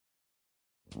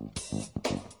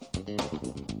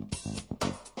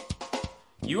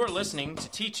You are listening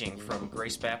to teaching from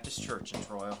Grace Baptist Church in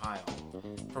Troy, Ohio.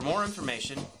 For more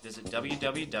information, visit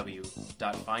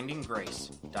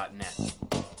www.findinggrace.net.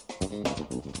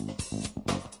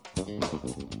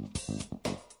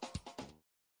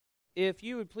 If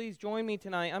you would please join me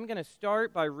tonight, I'm going to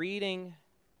start by reading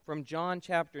from John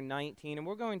chapter 19, and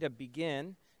we're going to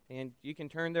begin, and you can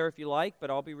turn there if you like,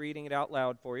 but I'll be reading it out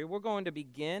loud for you. We're going to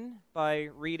begin by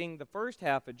reading the first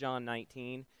half of John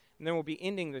 19, and then we'll be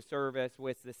ending the service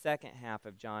with the second half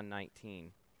of John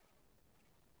 19.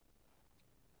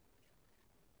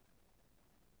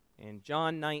 In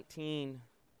John 19,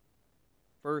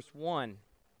 verse 1,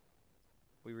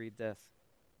 we read this.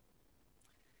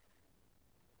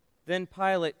 Then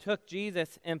Pilate took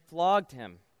Jesus and flogged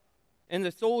him, and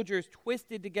the soldiers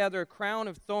twisted together a crown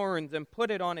of thorns and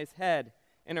put it on his head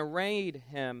and arrayed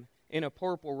him in a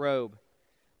purple robe.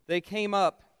 They came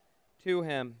up to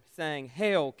him, saying,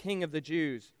 "Hail, King of the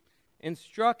Jews," and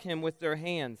struck him with their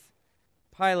hands.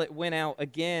 Pilate went out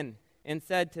again and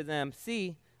said to them,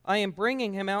 "See, I am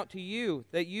bringing him out to you,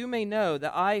 that you may know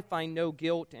that I find no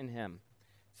guilt in him."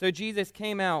 So Jesus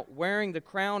came out, wearing the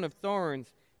crown of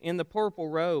thorns and the purple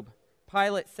robe.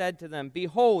 Pilate said to them,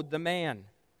 "Behold the man."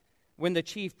 When the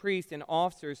chief priests and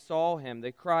officers saw him,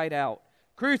 they cried out,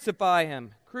 "Crucify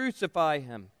him! Crucify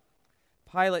him!"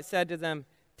 Pilate said to them,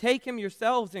 "Take him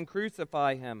yourselves and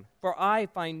crucify him, for I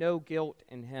find no guilt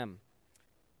in him."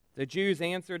 The Jews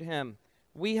answered him,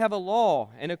 "We have a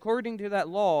law, and according to that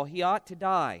law he ought to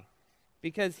die,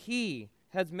 because he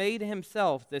has made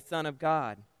himself the Son of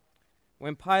God."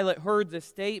 When Pilate heard this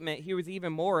statement, he was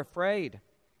even more afraid.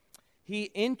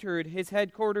 He entered his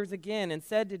headquarters again and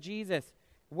said to Jesus,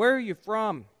 "Where are you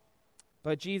from?"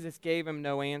 But Jesus gave him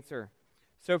no answer.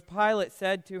 So Pilate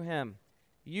said to him,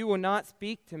 "You will not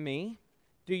speak to me?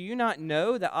 Do you not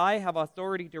know that I have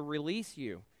authority to release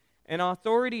you and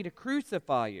authority to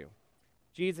crucify you?"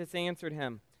 Jesus answered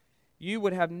him, "You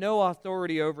would have no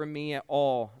authority over me at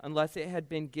all unless it had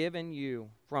been given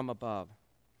you from above.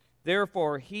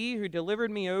 Therefore, he who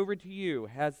delivered me over to you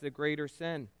has the greater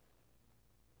sin."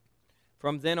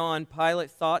 From then on,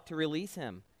 Pilate sought to release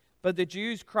him, but the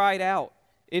Jews cried out,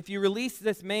 "If you release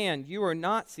this man, you are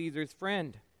not Caesar's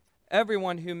friend.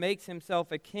 Everyone who makes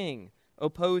himself a king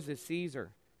opposes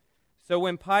Caesar." So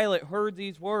when Pilate heard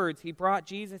these words, he brought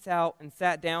Jesus out and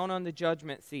sat down on the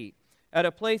judgment seat at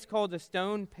a place called the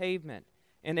Stone Pavement,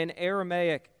 and in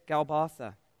Aramaic,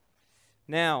 Golgotha.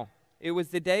 Now, it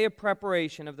was the day of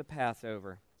preparation of the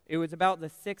Passover. It was about the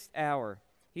 6th hour.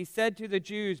 He said to the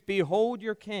Jews, "Behold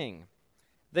your king."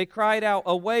 They cried out,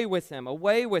 away with him,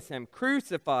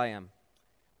 crucify him."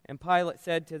 And Pilate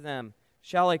said to them,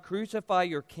 "Shall I crucify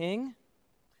your king?"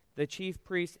 The chief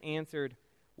priests answered,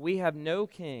 "We have no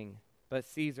king but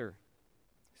Caesar."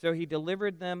 So he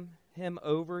delivered him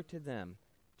over to them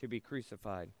to be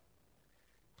crucified.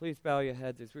 Please bow your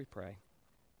heads as we pray.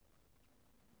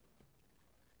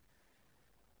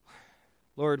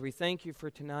 Lord, we thank you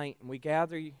for tonight, and we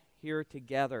gather here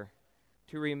together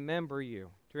to remember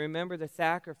you, to remember the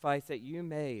sacrifice that you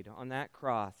made on that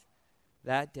cross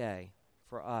that day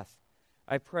for us.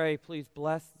 I pray, please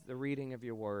bless the reading of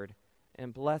your word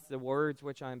and bless the words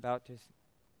which I'm about to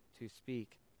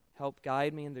speak. Help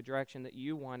guide me in the direction that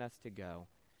you want us to go.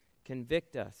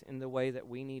 Convict us in the way that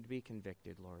we need to be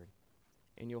convicted, Lord.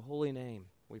 In your holy name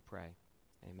we pray.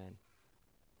 Amen.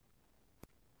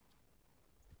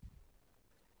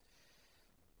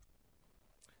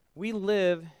 We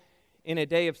live in a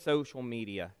day of social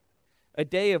media, a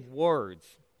day of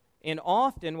words. And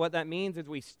often what that means is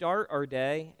we start our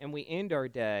day and we end our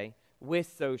day with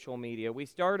social media. We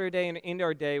start our day and end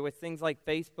our day with things like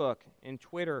Facebook and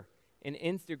Twitter and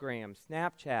Instagram,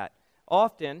 Snapchat.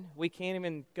 Often we can't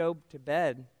even go to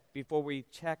bed before we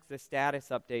check the status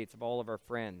updates of all of our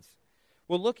friends.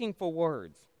 We're looking for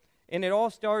words. And it all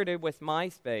started with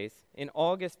MySpace in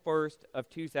August 1st of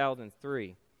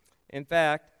 2003. In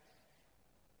fact,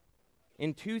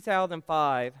 in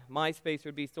 2005, MySpace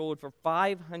would be sold for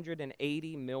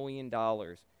 $580 million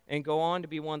and go on to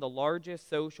be one of the largest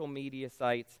social media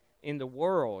sites in the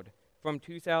world from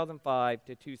 2005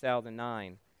 to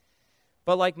 2009.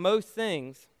 But like most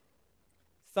things,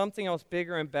 something else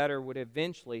bigger and better would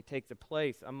eventually take the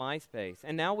place of MySpace.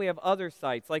 And now we have other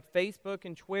sites like Facebook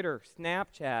and Twitter,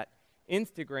 Snapchat,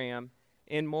 Instagram,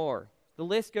 and more. The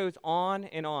list goes on,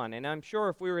 and I'm sure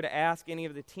if we were to ask any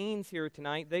of the teens here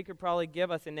tonight, they could probably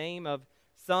give us a name of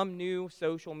some new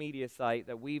social media site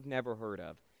that we've never heard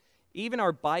of. Even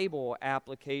our Bible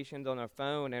applications on our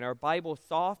phone and our Bible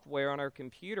software on our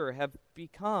computer have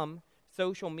become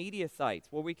social media sites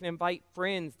where we can invite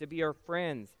friends to be our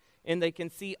friends, and they can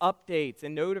see updates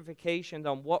and notifications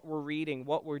on what we're reading,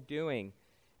 what we're doing.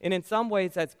 And in some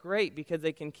ways, that's great because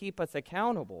they can keep us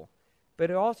accountable. But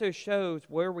it also shows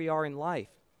where we are in life,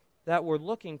 that we're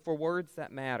looking for words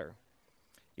that matter.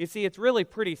 You see, it's really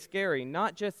pretty scary,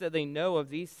 not just that they know of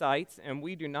these sites and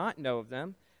we do not know of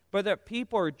them, but that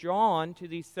people are drawn to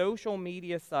these social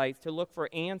media sites to look for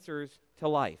answers to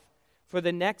life, for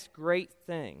the next great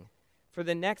thing, for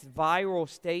the next viral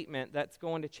statement that's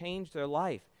going to change their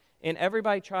life. And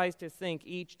everybody tries to think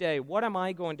each day, what am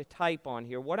I going to type on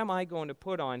here? What am I going to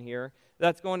put on here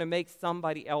that's going to make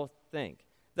somebody else think?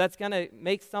 That's going to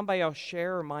make somebody else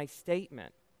share my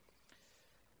statement.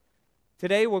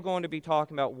 Today we're going to be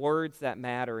talking about words that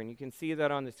matter, and you can see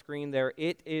that on the screen there.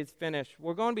 It is finished.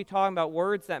 We're going to be talking about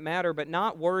words that matter, but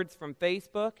not words from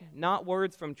Facebook, not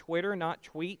words from Twitter, not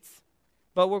tweets,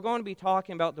 but we're going to be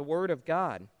talking about the Word of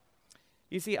God.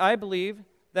 You see, I believe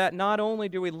that not only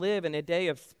do we live in a day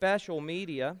of social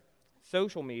media,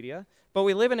 but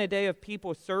we live in a day of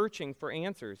people searching for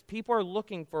answers. People are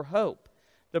looking for hope.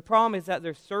 The problem is that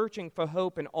they're searching for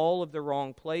hope in all of the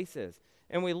wrong places.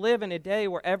 And we live in a day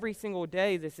where every single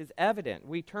day this is evident.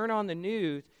 We turn on the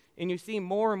news and you see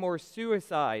more and more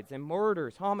suicides and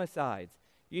murders, homicides.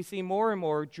 You see more and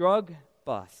more drug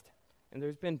bust. And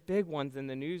there's been big ones in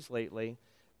the news lately.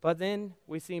 But then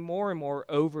we see more and more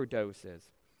overdoses.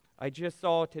 I just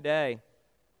saw today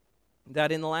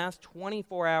that in the last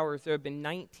 24 hours, there have been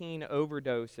 19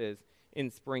 overdoses in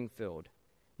Springfield.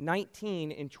 19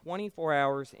 in 24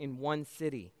 hours in one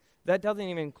city. That doesn't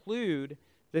even include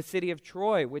the city of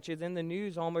Troy, which is in the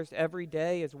news almost every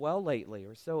day as well lately,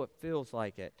 or so it feels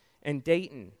like it, and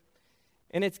Dayton.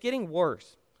 And it's getting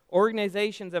worse.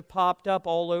 Organizations have popped up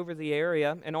all over the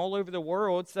area and all over the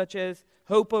world, such as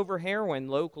Hope Over Heroin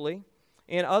locally,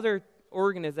 and other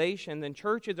organizations and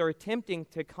churches are attempting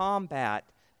to combat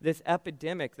this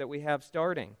epidemic that we have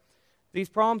starting. These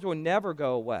problems will never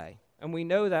go away, and we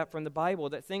know that from the Bible,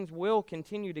 that things will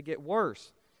continue to get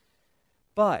worse.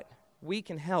 But we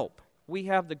can help. We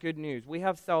have the good news. We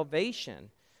have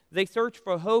salvation. They search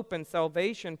for hope and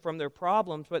salvation from their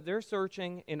problems, but they're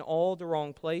searching in all the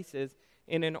wrong places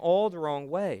and in all the wrong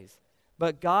ways.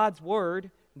 But God's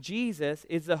Word, Jesus,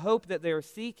 is the hope that they're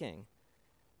seeking.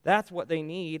 That's what they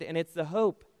need, and it's the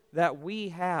hope that we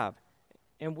have,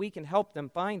 and we can help them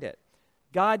find it.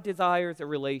 God desires a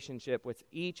relationship with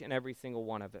each and every single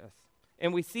one of us.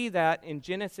 And we see that in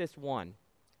Genesis 1.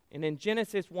 And in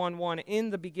Genesis 1:1, in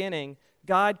the beginning,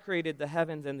 God created the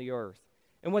heavens and the earth.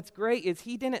 And what's great is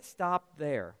He didn't stop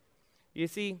there. You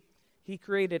see, He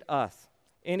created us.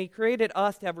 And He created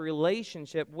us to have a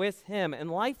relationship with Him. And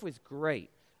life was great.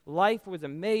 Life was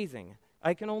amazing.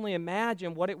 I can only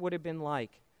imagine what it would have been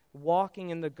like walking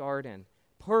in the garden.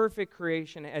 Perfect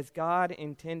creation as God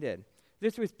intended.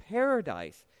 This was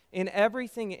paradise. And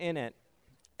everything in it,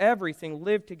 everything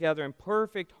lived together in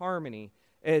perfect harmony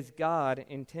as God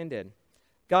intended.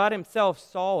 God Himself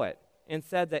saw it and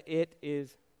said that it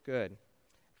is good.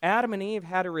 Adam and Eve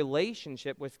had a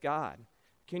relationship with God.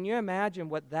 Can you imagine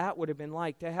what that would have been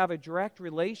like, to have a direct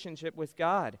relationship with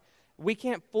God? We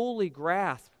can't fully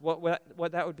grasp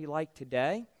what that would be like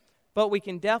today, but we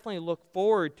can definitely look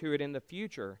forward to it in the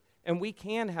future, and we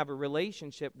can have a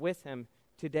relationship with Him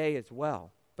today as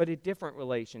well, but a different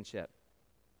relationship.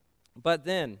 But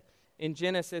then, in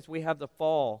Genesis, we have the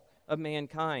fall of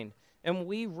mankind, and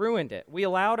we ruined it. We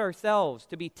allowed ourselves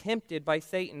to be tempted by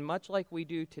Satan, much like we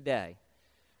do today.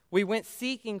 We went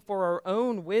seeking for our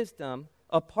own wisdom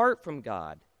apart from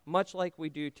God, much like we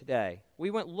do today. We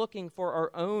went looking for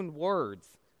our own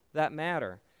words that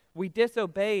matter. We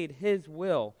disobeyed His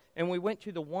will, and we went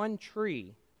to the one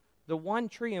tree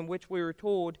in which we were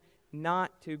told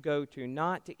not to go to,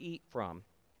 not to eat from.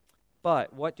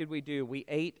 But what did we do? We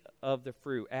ate of the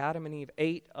fruit. Adam and Eve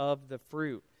ate of the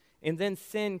fruit. And then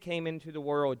sin came into the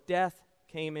world. Death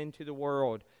came into the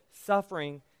world.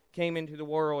 Suffering came into the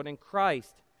world. And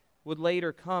Christ would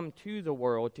later come to the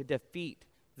world to defeat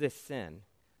this sin,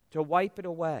 to wipe it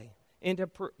away, and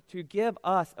to give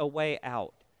us a way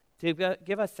out, to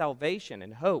give us salvation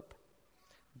and hope.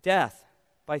 Death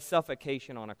by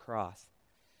suffocation on a cross.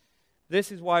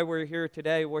 This is why we're here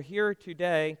today. We're here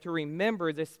today to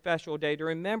remember this special day, to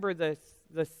remember the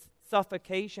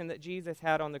suffocation that Jesus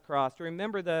had on the cross, to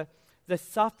remember the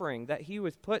suffering that He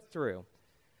was put through.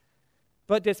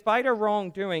 But despite our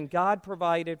wrongdoing, God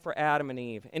provided for Adam and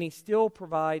Eve, and He still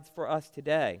provides for us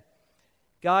today.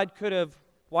 God could have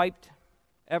wiped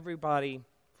everybody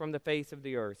from the face of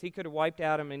the earth. He could have wiped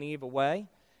Adam and Eve away,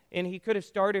 and He could have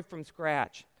started from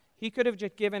scratch. He could have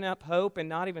just given up hope and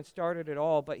not even started at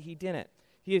all, but He didn't.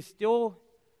 He is still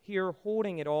here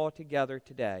holding it all together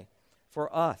today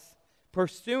for us,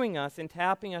 pursuing us and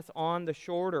tapping us on the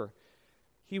shoulder.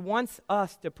 He wants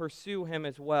us to pursue him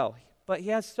as well, but he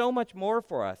has so much more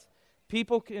for us.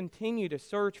 People continue to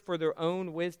search for their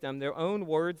own wisdom, their own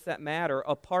words that matter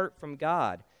apart from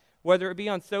God, whether it be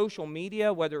on social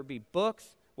media, whether it be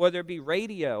books, whether it be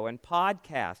radio and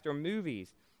podcasts or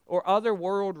movies or other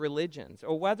world religions,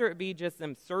 or whether it be just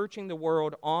them searching the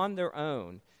world on their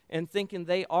own and thinking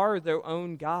they are their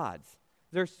own gods.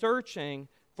 They're searching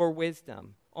for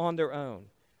wisdom on their own,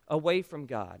 away from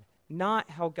God,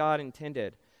 not how God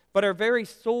intended. But our very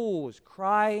souls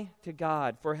cry to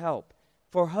God for help,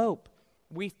 for hope.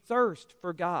 We thirst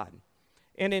for God.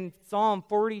 And in Psalm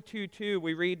 42:2,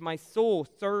 we read, "My soul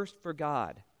thirsts for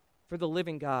God, for the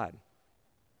living God."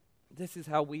 This is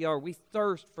how we are. We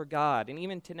thirst for God. And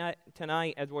even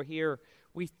tonight as we're here,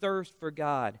 we thirst for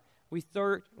God. We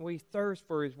thirst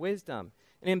for his wisdom.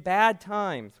 And in bad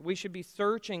times, we should be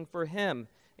searching for him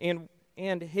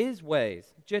and his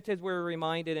ways, just as we're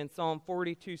reminded in Psalm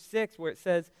 42:6, where it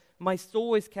says, "My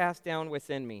soul is cast down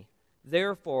within me.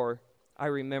 Therefore, I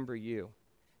remember you."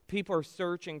 People are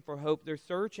searching for hope. They're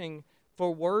searching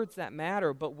for words that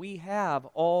matter, but we have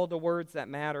all the words that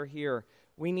matter here.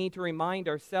 We need to remind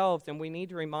ourselves and we need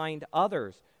to remind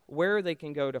others where they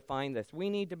can go to find this. We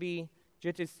need to be,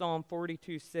 just as Psalm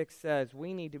 42:6 says,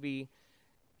 we need to be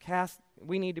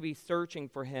searching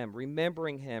for him,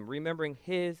 remembering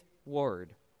his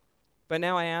word. But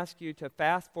now I ask you to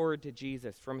fast forward to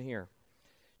Jesus from here,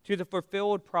 to the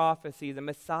fulfilled prophecy, the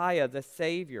Messiah, the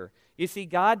Savior. You see,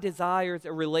 God desires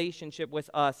a relationship with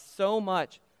us so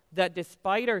much that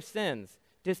despite our sins,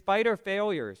 despite our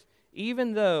failures,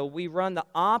 even though we run the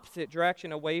opposite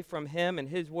direction away from him and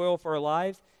his will for our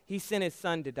lives, he sent his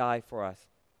son to die for us.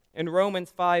 And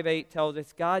Romans 5:8 tells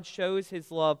us God shows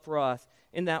his love for us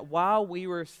in that while we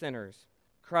were sinners,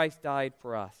 Christ died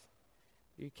for us.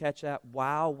 You catch that?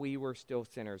 While we were still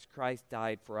sinners, Christ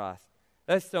died for us.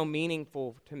 That's so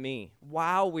meaningful to me.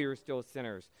 While we were still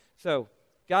sinners. So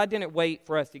God didn't wait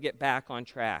for us to get back on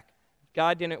track.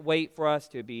 God didn't wait for us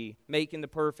to be making the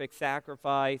perfect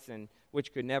sacrifice, and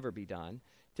which could never be done,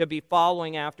 to be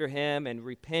following after him and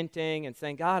repenting and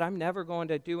saying, "God, I'm never going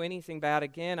to do anything bad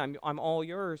again. I'm all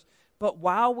yours." But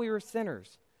while we were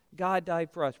sinners, God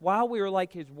died for us. While we were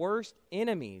like his worst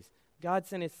enemies, God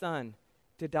sent his son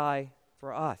to die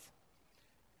for us.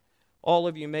 All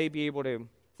of you may be able to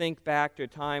think back to a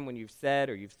time when you've said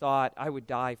or you've thought, "I would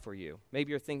die for you."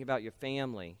 Maybe you're thinking about your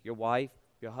family, your wife,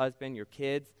 your husband, your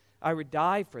kids. I would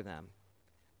die for them.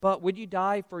 But would you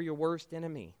die for your worst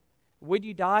enemy? Would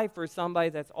you die for somebody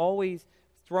that's always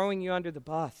throwing you under the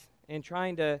bus and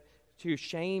trying to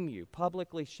shame you,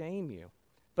 publicly shame you?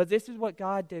 But this is what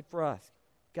God did for us.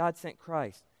 God sent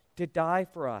Christ to die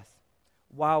for us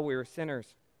while we were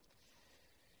sinners.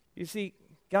 You see,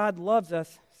 God loves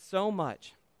us so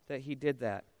much that he did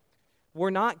that. We're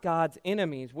not God's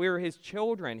enemies. We're his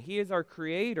children. He is our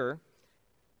creator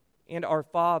and our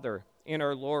Father and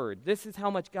our Lord. This is how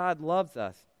much God loves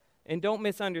us. And don't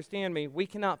misunderstand me. We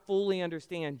cannot fully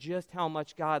understand just how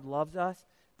much God loves us,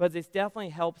 but this definitely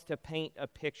helps to paint a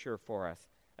picture for us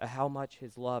of how much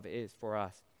his love is for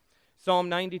us. Psalm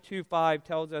 92:5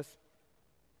 tells us,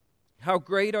 "How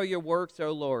great are your works,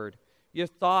 O Lord! Your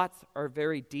thoughts are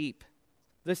very deep.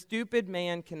 The stupid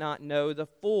man cannot know, the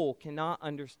fool cannot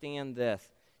understand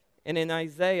this." And in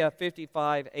Isaiah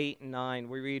 55:8-9,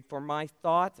 we read, "For my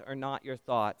thoughts are not your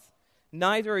thoughts,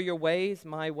 neither are your ways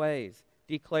my ways,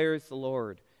 declares the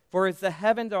Lord. For as the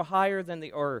heavens are higher than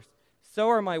the earth, so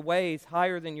are my ways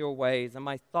higher than your ways, and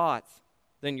my thoughts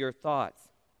than your thoughts."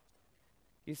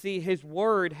 You see, his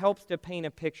word helps to paint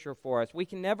a picture for us. We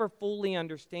can never fully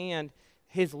understand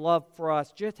his love for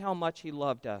us, just how much he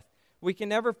loved us. We can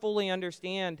never fully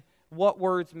understand what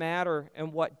words matter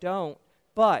and what don't,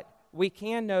 but we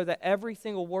can know that every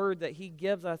single word that he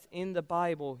gives us in the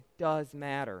Bible does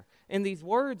matter. And these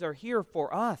words are here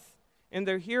for us, and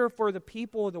they're here for the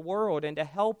people of the world and to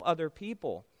help other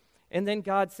people. And then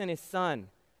God sent his son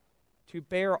to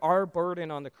bear our burden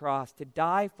on the cross, to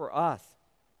die for us,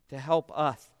 to help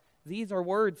us. These are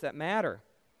words that matter.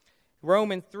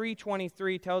 Romans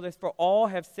 3:23 tells us, "For all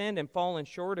have sinned and fallen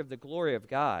short of the glory of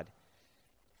God."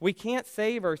 We can't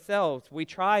save ourselves. We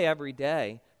try every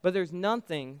day, but there's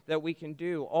nothing that we can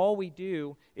do. All we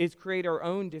do is create our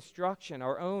own destruction,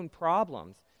 our own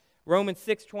problems. Romans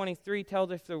 6:23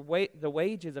 tells us the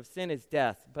wages of sin is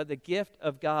death, but the gift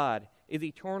of God is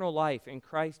eternal life in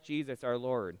Christ Jesus our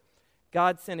Lord.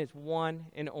 God sent his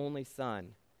one and only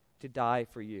Son to die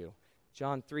for you.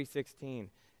 John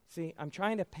 3:16. See, I'm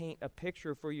trying to paint a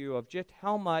picture for you of just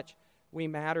how much we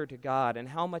matter to God and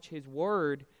how much His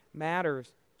Word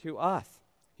matters to us.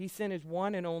 He sent His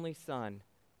one and only Son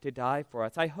to die for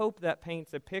us. I hope that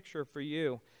paints a picture for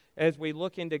you as we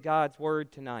look into God's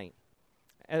Word tonight,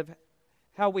 of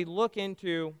how we look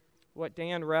into what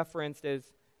Dan referenced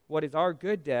as what is our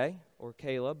good day, or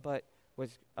Caleb, but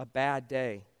was a bad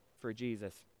day for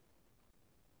Jesus.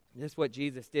 This is what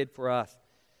Jesus did for us.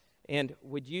 And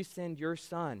would you send your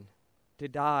Son to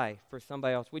die for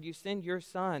somebody else? Would you send your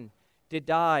Son to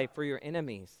die for your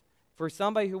enemies, for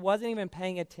somebody who wasn't even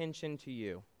paying attention to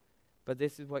you? But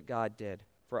this is what God did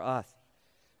for us.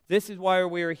 This is why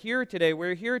we are here today.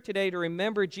 We're here today to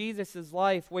remember Jesus'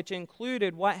 life, which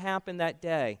included what happened that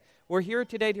day. We're here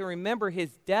today to remember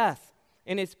His death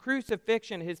and His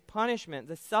crucifixion, His punishment,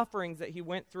 the sufferings that He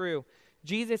went through,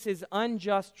 Jesus'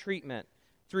 unjust treatment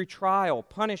through trial,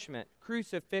 punishment,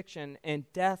 crucifixion,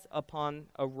 and death upon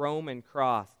a Roman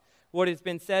cross. What has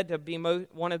been said to be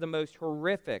one of the most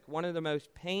horrific, one of the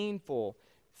most painful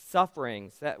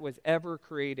sufferings that was ever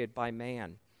created by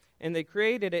man. And they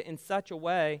created it in such a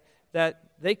way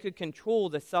that they could control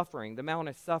the suffering, the amount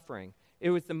of suffering.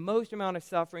 It was the most amount of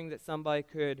suffering that somebody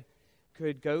could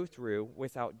go through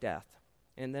without death.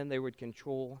 And then they would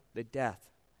control the death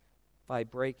by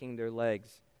breaking their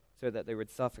legs so that they would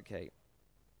suffocate.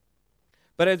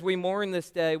 But as we mourn this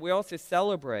day, we also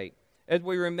celebrate as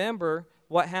we remember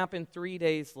what happened 3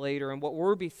 days later and what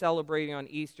we'll be celebrating on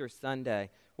Easter Sunday.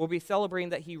 We'll be celebrating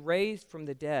that He raised from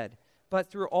the dead. But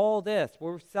through all this,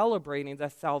 we're celebrating the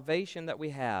salvation that we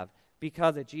have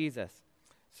because of Jesus.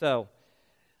 So,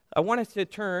 I want us to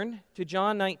turn to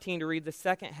John 19 to read the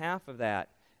second half of that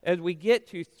as we get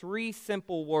to 3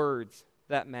 simple words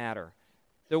that matter.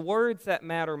 The words that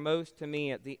matter most to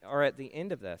me are at the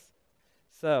end of this.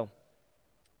 So,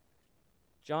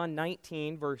 John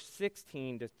 19, verse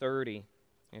 16 to 30.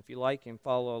 If you like, you can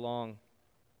follow along.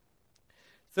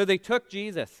 So they took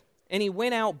Jesus, and He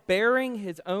went out bearing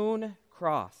His own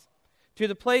cross to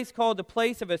the place called the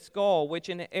place of a skull, which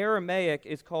in Aramaic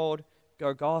is called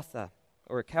Golgotha,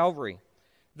 or Calvary.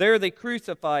 There they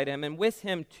crucified Him, and with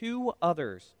Him 2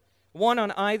 others, one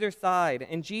on either side,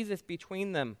 and Jesus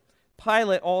between them.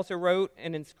 Pilate also wrote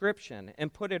an inscription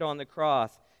and put it on the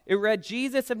cross. It read,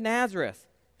 "Jesus of Nazareth,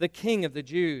 the King of the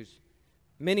Jews."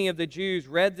 Many of the Jews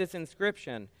read this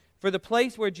inscription, for the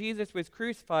place where Jesus was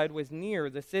crucified was near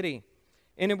the city,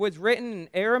 and it was written in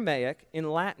Aramaic,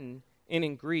 in Latin, and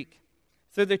in Greek.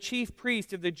 So the chief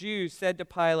priest of the Jews said to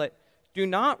Pilate, "Do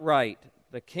not write,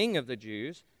 'the King of the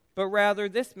Jews,' but rather,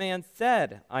 'This man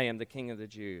said, I am the King of the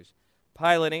Jews.'"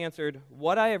 Pilate answered,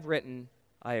 "What I have written,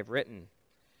 I have written."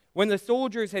 When the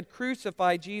soldiers had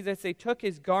crucified Jesus, they took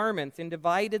His garments and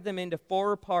divided them into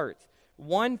 4 parts,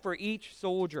 one for each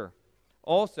soldier.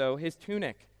 Also His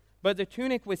tunic. But the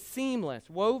tunic was seamless,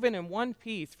 woven in one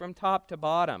piece from top to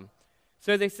bottom.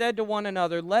 So they said to one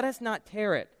another, "Let us not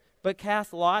tear it, but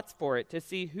cast lots for it to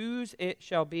see whose it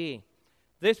shall be."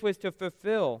 This was to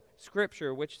fulfill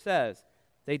Scripture, which says,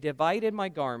 "They divided my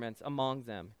garments among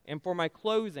them, and for my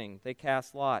clothing they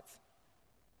cast lots."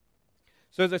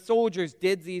 So the soldiers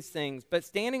did these things, but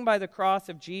standing by the cross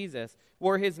of Jesus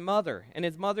were His mother and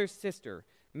His mother's sister,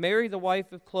 Mary the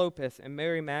wife of Clopas, and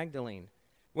Mary Magdalene.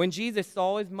 When Jesus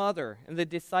saw His mother and the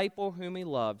disciple whom He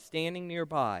loved standing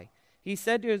nearby, He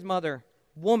said to His mother,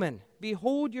 "Woman,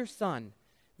 behold your son."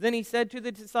 Then He said to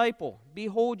the disciple,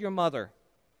 "Behold your mother."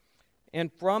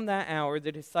 And from that hour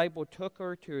the disciple took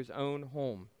her to his own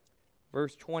home.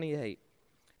 Verse 28.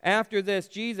 After this,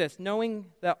 Jesus,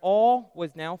 knowing that all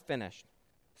was now finished,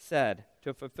 said,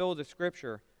 to fulfill the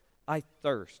Scripture, "I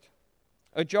thirst."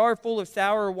 A jar full of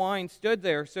sour wine stood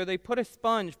there, so they put a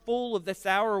sponge full of the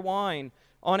sour wine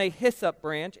on a hyssop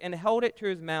branch and held it to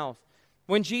His mouth.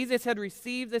 When Jesus had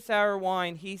received the sour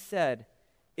wine, He said,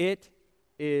 "It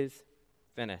is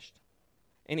finished."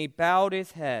 And He bowed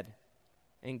His head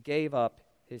and gave up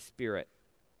His spirit.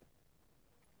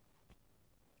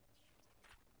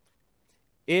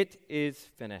 It is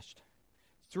finished.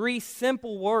 3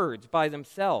 simple words by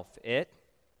themselves. It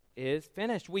is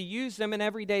finished. We use them in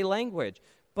everyday language,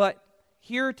 but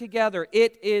here together,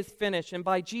 it is finished. And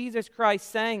by Jesus Christ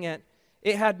saying it,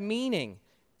 it had meaning.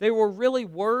 They were really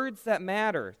words that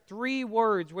matter. 3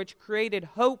 words which created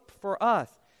hope for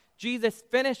us. Jesus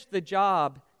finished the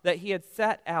job that He had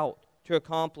set out to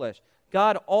accomplish.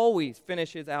 God always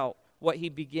finishes out what He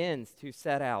begins to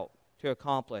set out to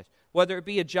accomplish. Whether it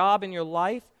be a job in your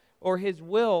life or His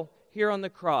will here on the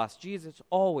cross, Jesus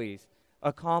always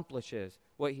accomplishes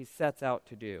what He sets out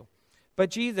to do.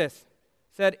 But Jesus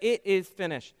said, "It is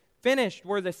finished." Finished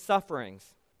were the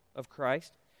sufferings of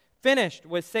Christ. Finished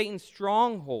was Satan's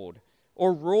stronghold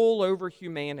or rule over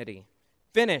humanity.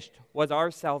 Finished was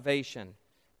our salvation.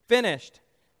 Finished,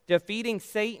 defeating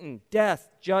Satan, death,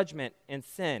 judgment, and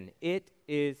sin. It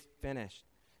is finished.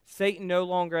 Satan no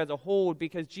longer has a hold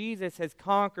because Jesus has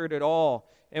conquered it all,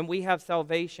 and we have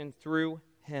salvation through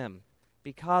him,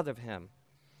 because of him.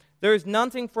 There is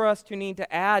nothing for us to need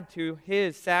to add to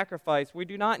his sacrifice. We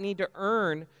do not need to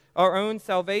earn our own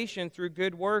salvation through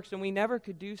good works, and we never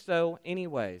could do so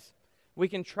anyways. We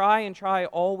can try and try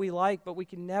all we like, but we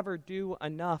can never do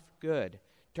enough good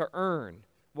to earn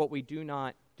what we do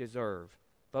not deserve.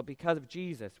 But because of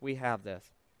Jesus, we have this.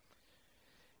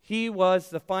 He was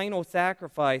the final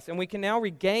sacrifice, and we can now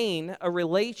regain a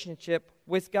relationship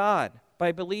with God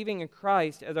by believing in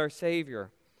Christ as our Savior.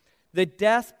 The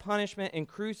death, punishment, and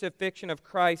crucifixion of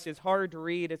Christ is hard to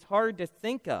read. It's hard to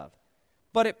think of,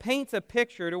 but it paints a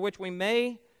picture to which we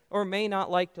may or may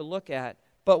not like to look at,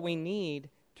 but we need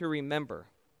to remember.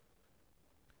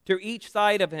 To each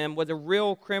side of him was a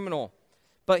real criminal,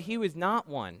 but he was not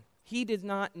one. He did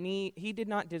not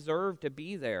deserve to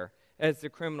be there as the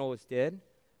criminals did,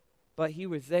 but he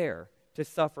was there to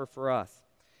suffer for us.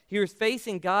 He was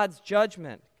facing God's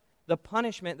judgment, the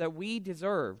punishment that we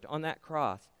deserved on that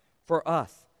cross for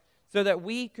us, so that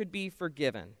we could be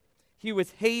forgiven. He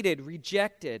was hated,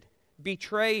 rejected,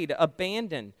 betrayed,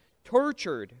 abandoned,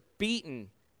 tortured, beaten,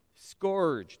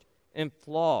 scourged, and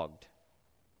flogged.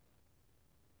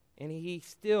 And he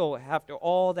still, after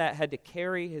all that, had to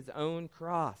carry his own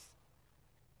cross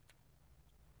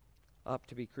up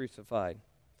to be crucified.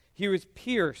 He was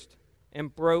pierced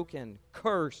and broken,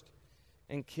 cursed,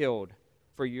 and killed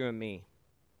for you and me.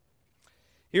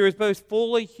 He was both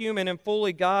fully human and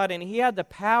fully God, and he had the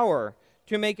power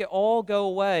to make it all go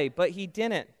away, but he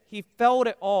didn't. He felt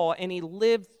it all, and he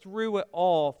lived through it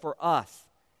all for us.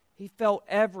 He felt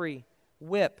every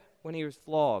whip when he was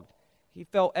flogged. He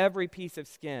felt every piece of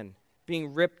skin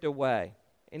being ripped away,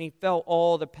 and he felt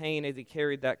all the pain as he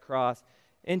carried that cross.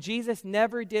 And Jesus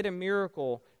never did a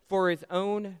miracle for his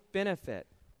own benefit.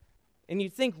 And you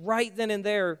think right then and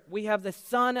there, we have the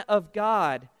Son of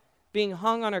God being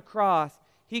hung on a cross.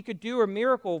 He could do a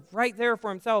miracle right there for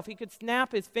himself. He could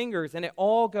snap his fingers and it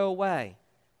all go away.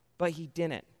 But he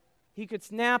didn't. He could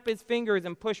snap his fingers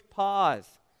and push pause.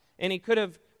 And he could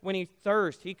have, when he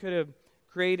thirsted, he could have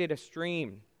created a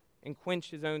stream and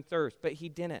quenched his own thirst. But he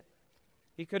didn't.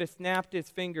 He could have snapped his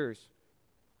fingers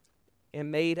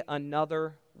and made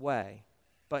another way.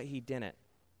 But he didn't.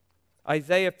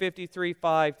 Isaiah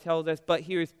 53:5 tells us, but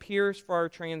he was pierced for our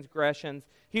transgressions.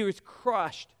 He was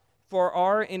crushed for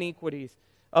our iniquities.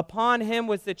 Upon him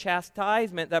was the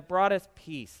chastisement that brought us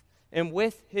peace, and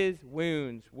with his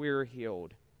wounds we're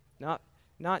healed.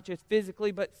 Not just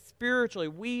physically, but spiritually,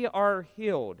 we are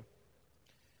healed.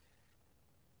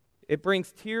 It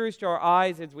brings tears to our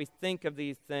eyes as we think of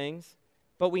these things,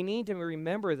 but we need to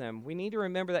remember them. We need to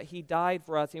remember that he died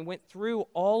for us. He went through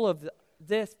all of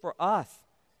this for us.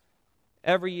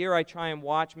 Every year I try and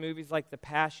watch movies like The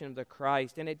Passion of the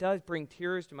Christ, and it does bring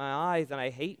tears to my eyes, and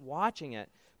I hate watching it.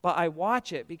 But I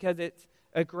watch it because it's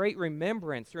a great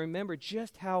remembrance to remember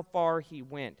just how far he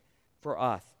went for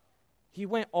us. He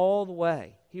went all the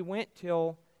way. He went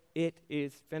till it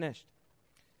is finished.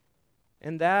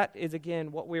 And that is,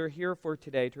 again, what we're here for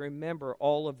today, to remember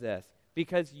all of this,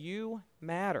 because you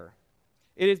matter.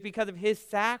 It is because of his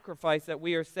sacrifice that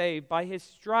we are saved. By his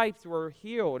stripes we're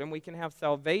healed, and we can have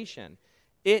salvation.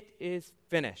 It is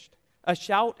finished. A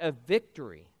shout of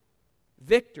victory.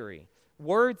 Victory.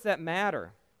 Words that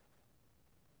matter.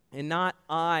 And not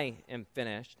I am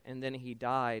finished, and then he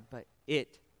died, but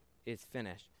it is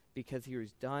finished, because he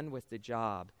was done with the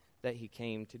job that he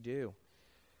came to do.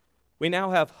 We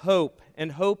now have hope,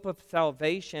 and hope of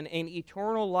salvation and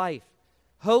eternal life.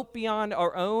 Hope beyond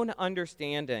our own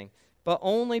understanding, but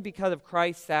only because of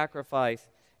Christ's sacrifice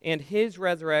and his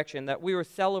resurrection that we will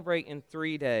celebrate in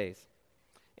 3 days.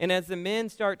 And as the men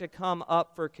start to come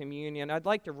up for communion, I'd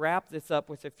like to wrap this up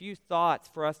with a few thoughts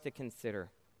for us to consider.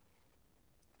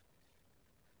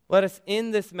 Let us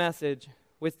end this message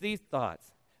with these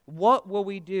thoughts. What will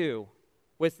we do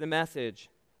with the message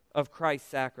of Christ's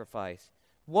sacrifice?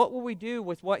 What will we do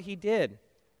with what he did?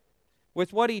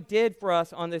 With what he did for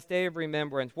us on this day of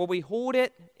remembrance? Will we hold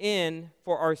it in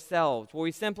for ourselves? Will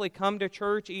we simply come to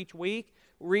church each week,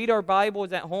 read our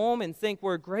Bibles at home, and think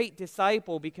we're a great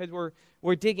disciple because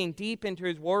we're digging deep into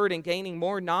his word and gaining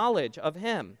more knowledge of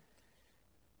him?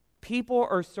 People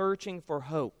are searching for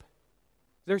hope.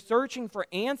 They're searching for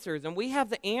answers, and we have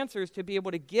the answers to be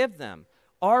able to give them.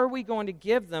 Are we going to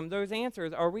give them those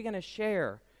answers? Are we going to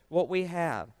share what we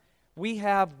have? We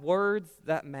have words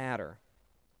that matter.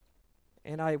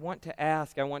 And I want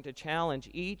to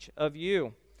challenge each of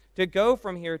you to go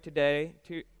from here today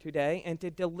and to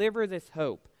deliver this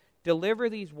hope, deliver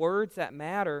these words that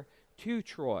matter to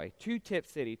Troy, to Tip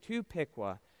City, to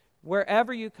Piqua.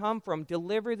 Wherever you come from,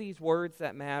 deliver these words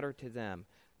that matter to them.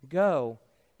 Go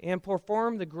and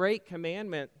perform the great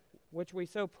commandment which we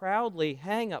so proudly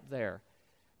hang up there.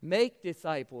 Make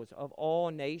disciples of all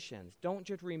nations. Don't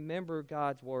just remember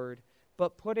God's word,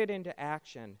 but put it into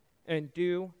action and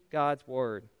do God's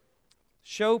word.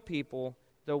 Show people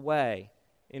the way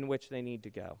in which they need to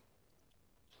go.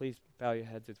 Please bow your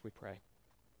heads as we pray.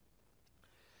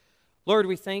 Lord,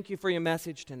 we thank you for your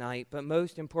message tonight, but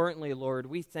most importantly, Lord,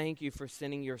 we thank you for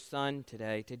sending your Son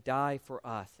today to die for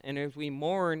us. And as we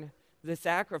mourn the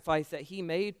sacrifice that he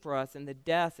made for us and the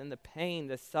death and the pain,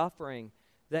 the suffering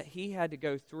that he had to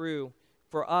go through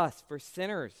for us, for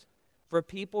sinners, for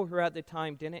people who at the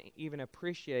time didn't even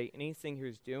appreciate anything he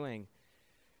was doing,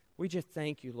 we just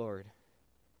thank you, Lord.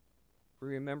 We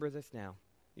remember this now.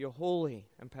 Your holy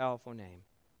and powerful name.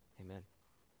 Amen.